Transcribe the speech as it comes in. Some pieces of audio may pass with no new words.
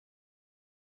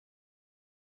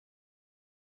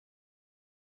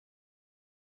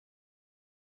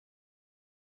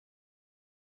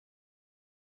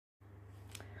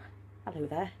Hello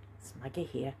there, it's Maggie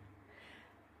here.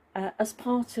 As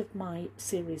part of my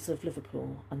series of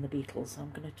Liverpool and the Beatles,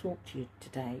 I'm going to talk to you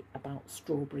today about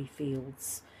Strawberry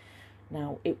Fields.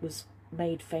 Now, it was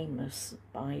made famous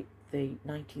by the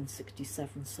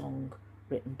 1967 song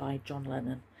written by John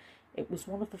Lennon. It was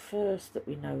one of the first that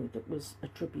we know that was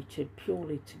attributed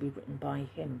purely to be written by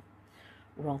him,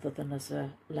 rather than as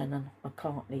a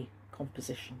Lennon-McCartney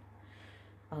composition.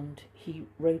 And he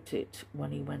wrote it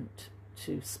when he went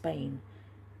to Spain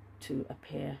to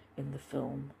appear in the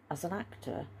film as an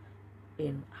actor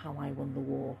in How I Won the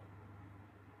War.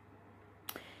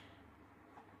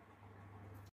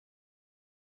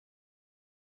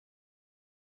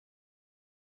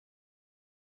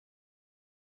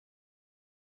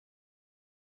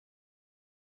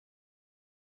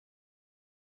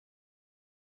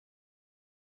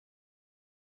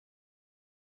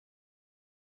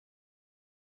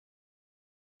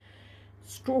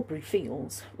 Strawberry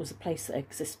Fields was a place that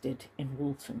existed in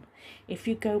Woolton. If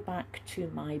you go back to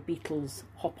my Beatles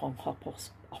hop on, hop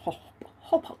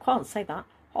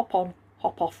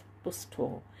off bus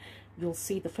tour, you'll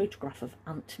see the photograph of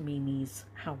Aunt Mimi's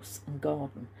house and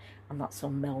garden, and that's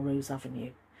on Melrose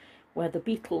Avenue. Where the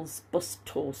Beatles bus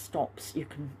tour stops, you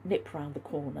can nip round the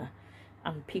corner,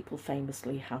 and people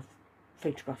famously have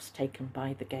photographs taken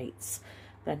by the gates.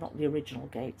 They're not the original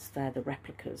gates, they're the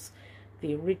replicas.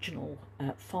 The original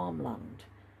farmland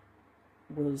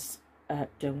was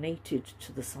donated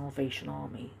to the Salvation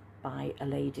Army by a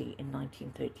lady in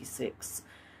 1936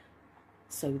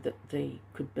 so that the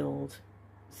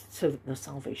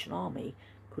Salvation Army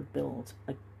could build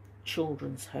a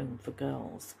children's home for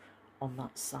girls on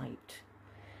that site.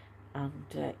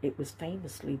 And it was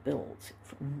famously built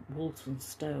from Woolton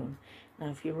stone. Now,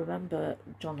 if you remember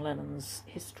John Lennon's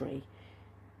history,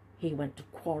 he went to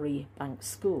Quarry Bank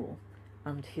School,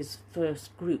 and his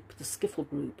first group, the skiffle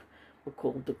group, were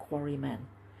called the Quarrymen.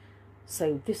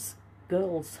 So this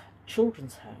girls'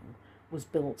 children's home was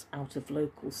built out of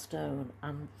local stone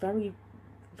and very,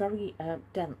 very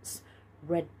dense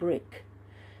red brick.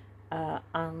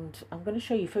 And I'm going to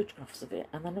show you photographs of it,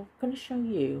 and then I'm going to show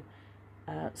you,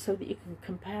 so that you can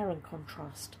compare and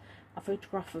contrast, a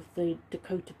photograph of the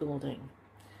Dakota building,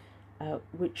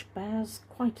 which bears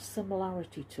quite a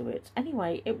similarity to it.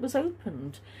 Anyway, it was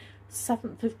opened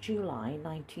 7th of July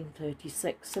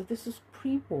 1936, so this is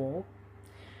pre-war,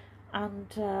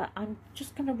 and I'm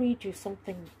just going to read you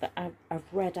something that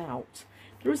I've read out.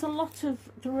 There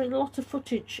are a lot of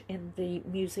footage in the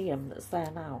museum that's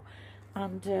there now,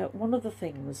 and one of the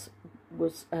things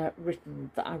was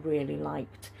written that I really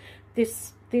liked.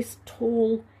 This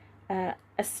tall, a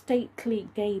stately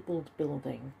gabled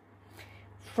building,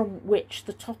 from which,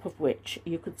 the top of which,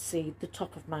 you could see the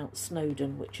top of Mount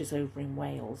Snowdon, which is over in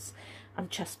Wales, and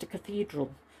Chester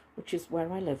Cathedral, which is where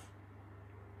I live.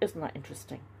 Isn't that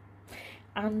interesting?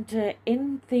 And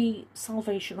in the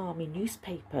Salvation Army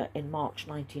newspaper in March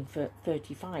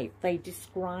 1935, they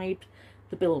described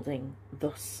the building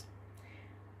thus: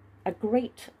 a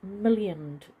great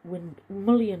mullioned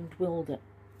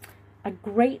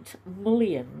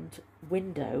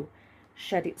window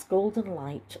shed its golden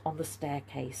light on the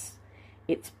staircase.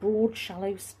 Its broad,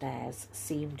 shallow stairs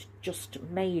seemed just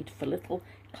made for little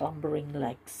clambering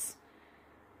legs.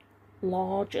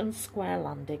 Large and square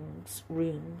landings,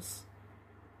 rooms,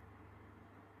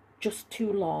 just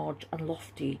too large and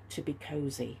lofty to be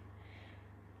cosy,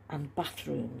 and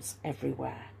bathrooms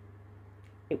everywhere.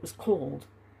 It was called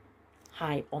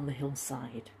High on the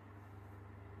Hillside.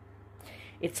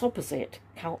 It's opposite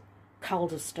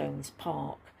Calderstones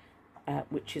Park,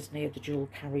 which is near the dual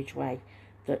carriageway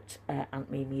that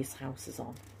Aunt Mimi's house is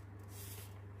on.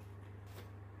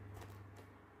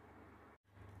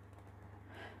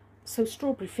 So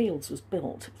Strawberry Fields was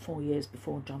built 4 years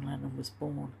before John Lennon was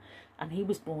born, and he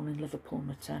was born in Liverpool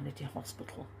Maternity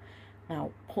Hospital.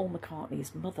 Now, Paul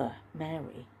McCartney's mother,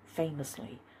 Mary,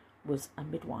 famously was a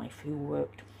midwife who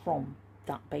worked from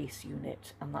that base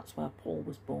unit, and that's where Paul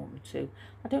was born too.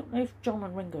 I don't know if John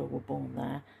and Ringo were born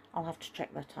there. I'll have to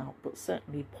check that out, but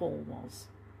certainly Paul was.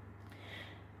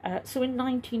 So in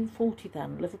 1940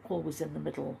 then, Liverpool was in the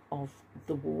middle of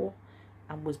the war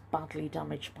and was badly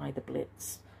damaged by the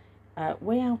Blitz.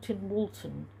 Way out in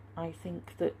Woolton, I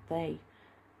think that they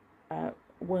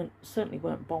certainly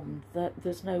weren't bombed.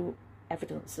 There's no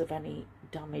evidence of any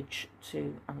damage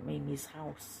to Aunt Mimi's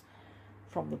house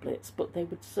from the Blitz, but they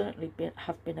would certainly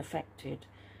have been affected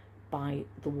by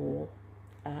the war.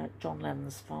 John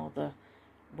Lennon's father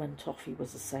went off. He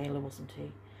was a sailor, wasn't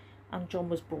he? And John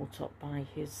was brought up by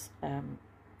his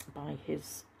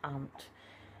aunt,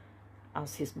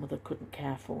 as his mother couldn't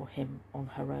care for him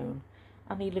on her own,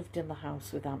 and he lived in the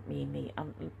house with Aunt Mimi.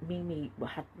 And Mimi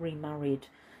had remarried,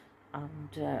 and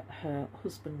her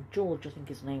husband George, I think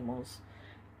his name was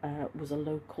a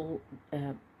local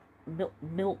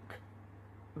milk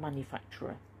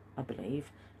manufacturer, I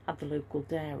believe, had the local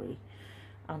dairy.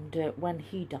 And when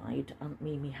he died, Aunt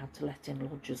Mimi had to let in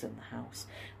lodgers in the house.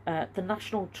 The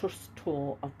National Trust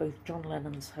tour of both John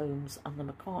Lennon's homes and the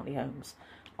McCartney homes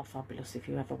are fabulous. If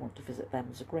you ever want to visit them,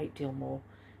 there's a great deal more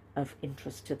of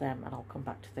interest to them, and I'll come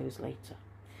back to those later.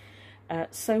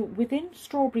 So within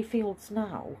Strawberry Fields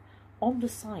now, on the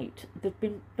site, they've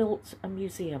been built a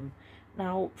museum.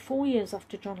 Now, 4 years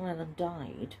after John Lennon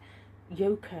died,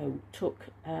 Yoko took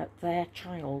their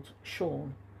child,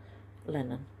 Sean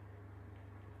Lennon,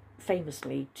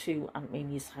 famously to Aunt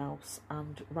Mimi's house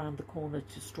and round the corner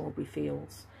to Strawberry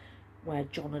Fields, where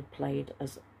John had played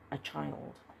as a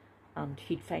child, and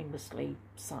he'd famously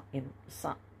sat in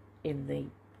the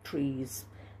trees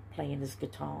playing his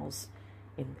guitars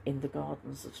in the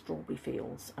gardens of Strawberry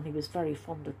Fields, and he was very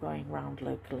fond of going round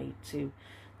locally to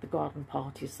the garden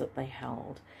parties that they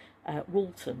held.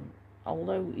 Woolton,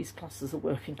 although he's classed as a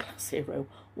working class hero,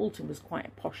 Woolton was quite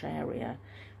a posh area,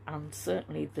 and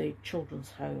certainly the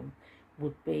children's home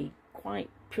would be quite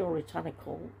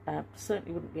puritanical.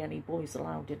 Certainly wouldn't be any boys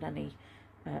allowed in any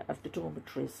of the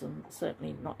dormitories, and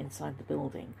certainly not inside the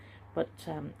building, but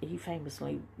he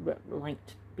famously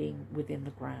liked being within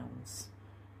the grounds.